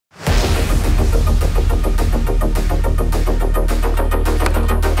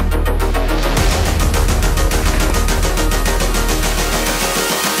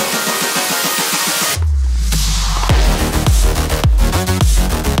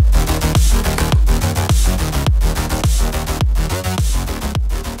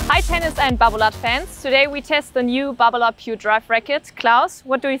and Babolat fans. Today we test the new Babolat Pure Drive racket. Klaus,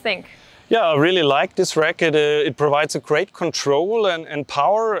 what do you think? Yeah, I really like this racket. It provides a great control and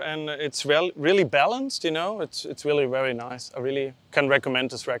power, and it's really balanced, you know. It's really very nice. I really can recommend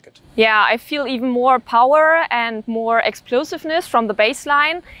this racket. Yeah, I feel even more power and more explosiveness from the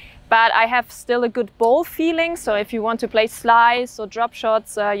baseline, but I have still a good ball feeling. So if you want to play slice or drop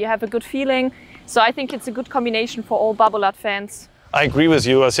shots, you have a good feeling. So I think it's a good combination for all Babolat fans. I agree with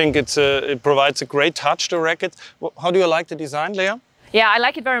you. I think it provides a great touch to the racket. How do you like the design, Leah? Yeah, I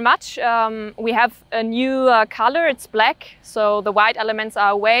like it very much. We have a new color, it's black, so the white elements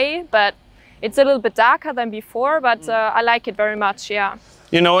are away, but it's a little bit darker than before, but I like it very much, yeah.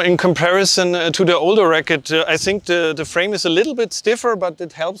 You know, in comparison to the older racket, I think the frame is a little bit stiffer, but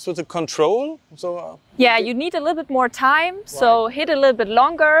it helps with the control. So yeah, you need a little bit more time, so hit a little bit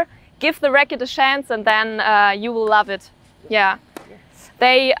longer, give the racket a chance, and then you will love it. Yeah.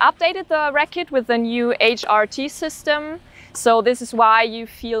 They updated the racket with the new HRT system. So this is why you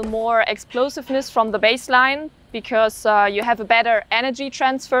feel more explosiveness from the baseline, because you have a better energy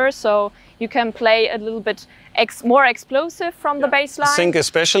transfer, so you can play a little bit more explosive from the baseline. I think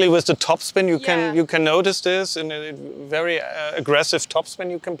especially with the topspin you can notice this, in a very aggressive topspin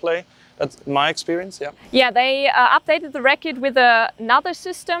you can play. That's my experience, yeah. Yeah, they updated the racket with another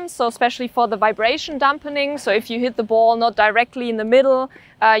system, so especially for the vibration dampening. So if you hit the ball not directly in the middle,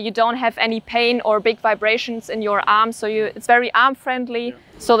 you don't have any pain or big vibrations in your arm. So it's very arm friendly. Yeah.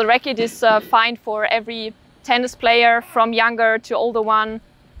 So the racket is fine for every tennis player, from younger to older one.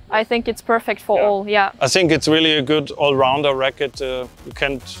 I think it's perfect for all, yeah. I think it's really a good all-rounder racket.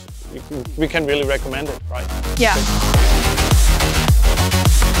 We can really recommend it, right? Yeah.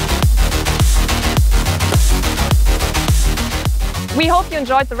 We hope you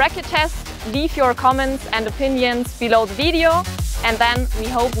enjoyed the racket test. Leave your comments and opinions below the video, and then we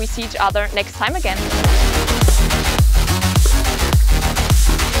hope we see each other next time again.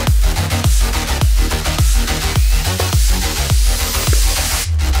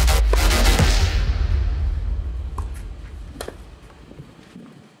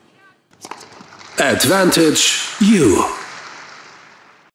 Advantage you.